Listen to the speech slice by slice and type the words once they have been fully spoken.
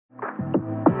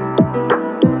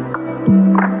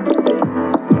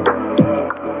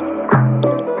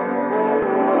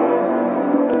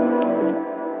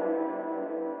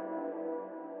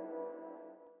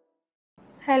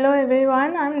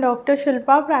everyone, I'm Dr.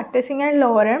 Shilpa practicing at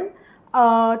Lorem.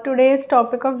 Today's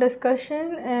topic of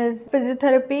discussion is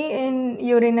physiotherapy in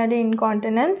urinary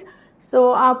incontinence.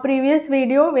 So our previous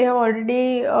video we have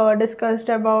already discussed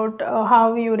about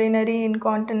how urinary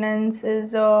incontinence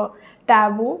is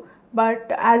taboo,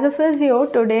 but as a physio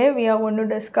today we are going to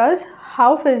discuss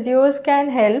how physios can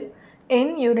help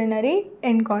in urinary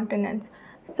incontinence.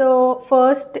 So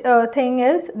first thing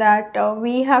is that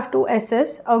we have to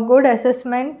assess. A good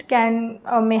assessment can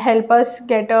may help us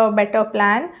get a better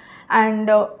plan, and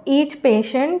each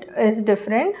patient is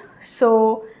different.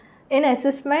 So in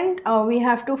assessment we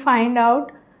have to find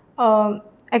out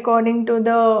according to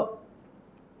the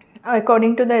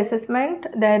assessment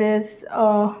there is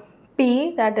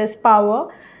P, that is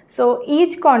power. So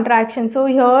each contraction, so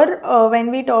here when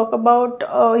we talk about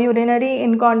urinary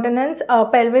incontinence,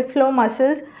 pelvic floor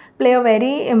muscles play a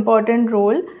very important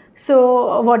role.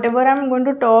 So whatever I'm going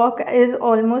to talk is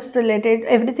almost related,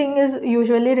 everything is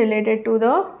usually related to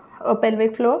the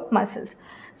pelvic floor muscles.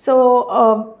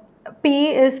 So P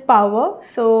is power.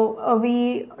 So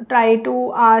we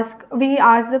ask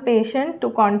the patient to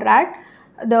contract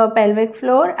the pelvic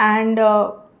floor, and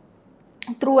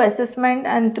through assessment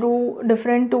and through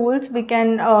different tools we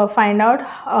can find out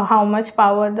how much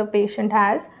power the patient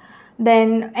has.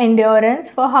 Then endurance,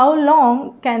 for how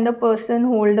long can the person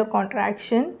hold the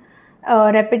contraction.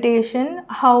 Repetition,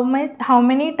 how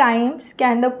many times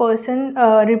can the person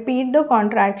repeat the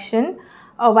contraction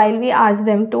while we ask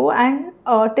them to, and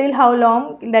till how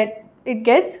long that it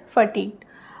gets fatigued.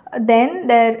 Then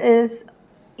there is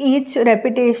each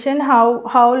repetition,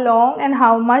 how long and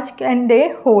how much can they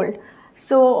hold.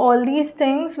 So all these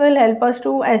things will help us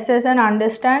to assess and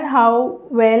understand how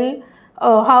well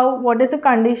what is the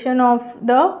condition of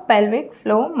the pelvic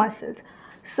floor muscles.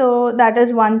 So that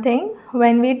is one thing.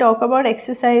 When we talk about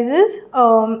exercises,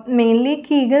 mainly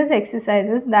Kegel's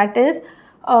exercises, that is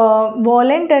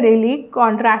voluntarily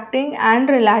contracting and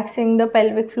relaxing the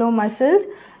pelvic floor muscles.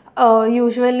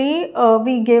 Usually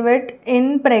we give it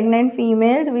in pregnant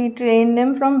females. We train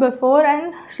them from before,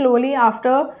 and slowly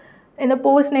after in the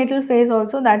postnatal phase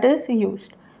also that is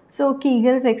used. So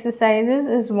Kegel's exercises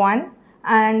is one,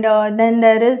 and then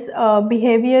there is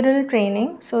behavioral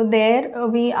training. So there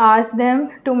we ask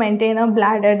them to maintain a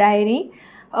bladder diary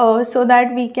so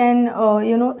that we can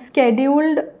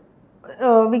schedule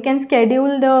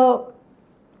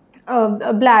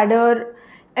the bladder,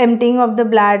 emptying of the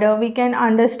bladder. We can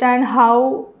understand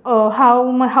how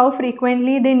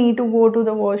frequently they need to go to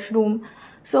the washroom.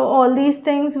 So all these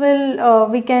things will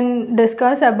we can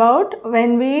discuss about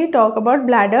when we talk about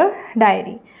bladder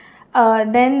diary.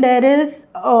 Then there is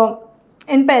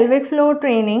in pelvic floor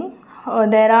training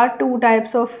there are two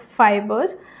types of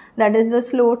fibers, that is the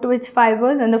slow twitch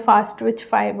fibers and the fast twitch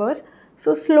fibers.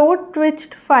 So slow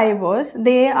twitched fibers,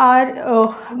 they are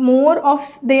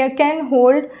they can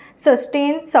hold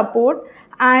sustained support,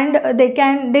 and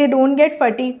they don't get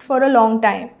fatigued for a long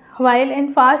time, while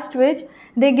in fast twitch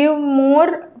they give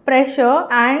more pressure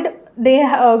and they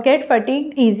get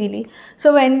fatigued easily.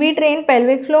 So when we train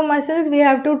pelvic floor muscles, we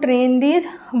have to train these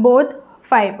both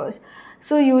fibers.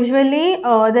 So usually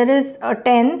there is a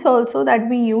TENS also that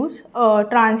we use,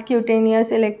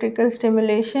 transcutaneous electrical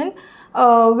stimulation,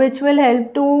 which will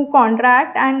help to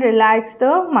contract and relax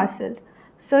the muscle.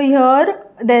 So here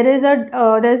there is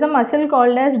a muscle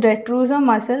called as detrusor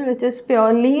muscle, which is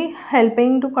purely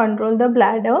helping to control the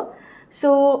bladder.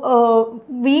 So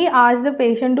we ask the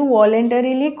patient to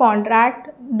voluntarily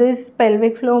contract this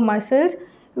pelvic floor muscles,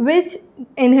 which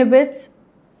inhibits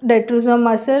detrusor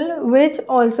muscle, which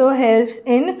also helps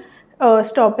in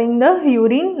stopping the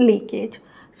urine leakage.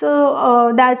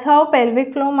 So that's how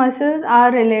pelvic floor muscles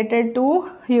are related to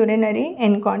urinary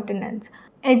incontinence.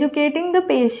 Educating the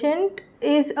patient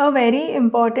is a very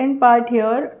important part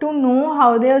here to know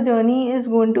how their journey is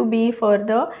going to be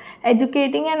further.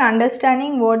 Educating and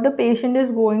understanding what the patient is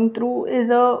going through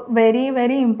is a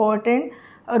very important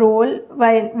role,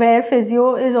 where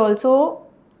physio is also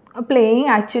playing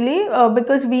actually,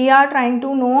 because we are trying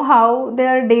to know how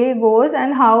their day goes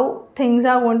and how things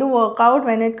are going to work out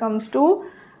when it comes to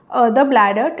the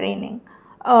bladder training.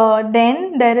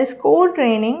 Then there is core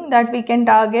training that we can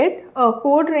target.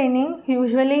 Core training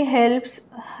usually helps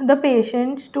the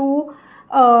patients to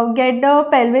get the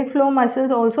pelvic floor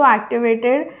muscles also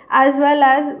activated, as well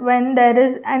as when there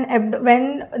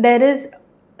is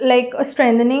like a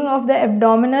strengthening of the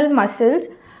abdominal muscles.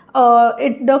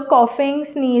 The coughing,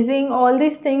 sneezing, all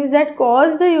these things that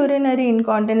cause the urinary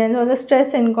incontinence or the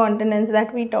stress incontinence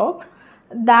that we talk,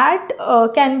 that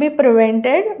can be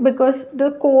prevented because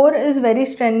the core is very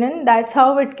strengthened. That's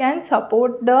how it can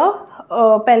support the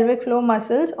pelvic floor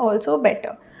muscles also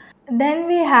better. Then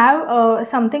we have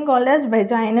something called as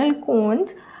vaginal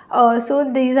cones. So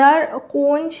these are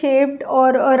cone shaped or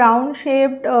a round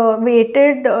shaped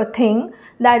weighted thing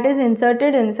that is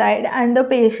inserted inside, and the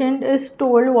patient is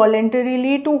told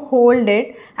voluntarily to hold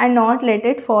it and not let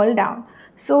it fall down.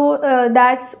 So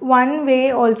that's one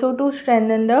way also to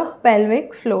strengthen the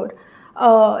pelvic floor.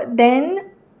 Then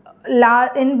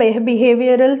in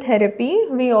behavioral therapy,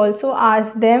 we also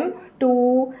ask them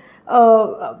to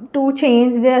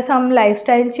change their some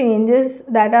lifestyle changes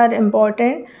that are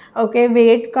important. Okay,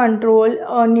 weight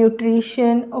control,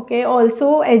 nutrition. Okay,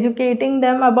 also educating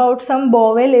them about some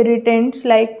bowel irritants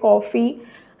like coffee.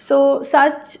 So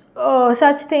such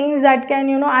things that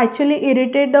can actually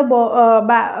irritate the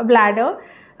bladder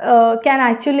can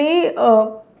actually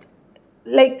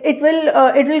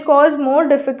it will cause more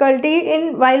difficulty.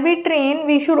 In while we train,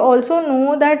 we should also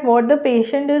know that what the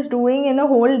patient is doing in a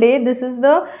whole day. This is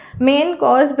the main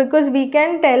cause, because we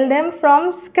can tell them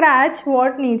from scratch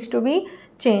what needs to be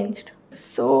changed.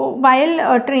 So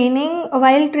while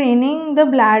training the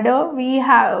bladder, we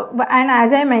have, and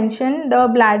as I mentioned, the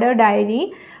bladder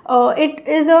diary, it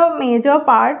is a major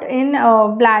part in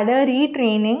bladder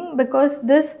retraining, because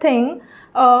this thing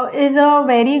is a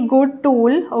very good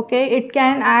tool. Okay, it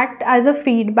can act as a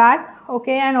feedback.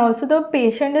 Okay, and also the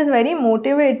patient is very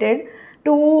motivated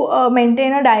to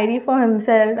maintain a diary for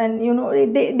himself, and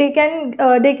they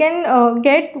can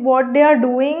get what they are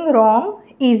doing wrong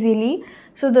easily.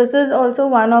 So this is also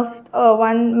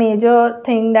one major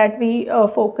thing that we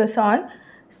focus on.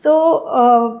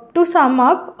 So to sum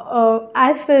up,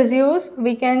 as physios,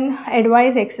 we can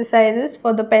advise exercises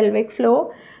for the pelvic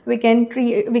floor. We can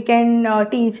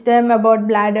teach them about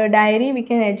bladder diary. We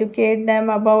can educate them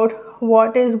about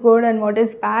what is good and what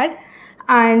is bad,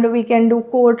 and we can do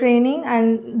core training.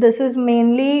 And this is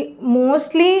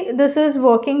mostly this is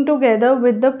working together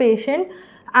with the patient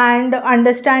and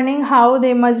understanding how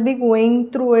they must be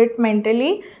going through it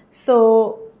mentally.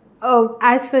 So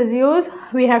as physios,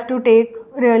 we have to take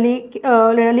really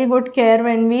good care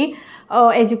when we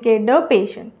educate the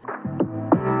patient.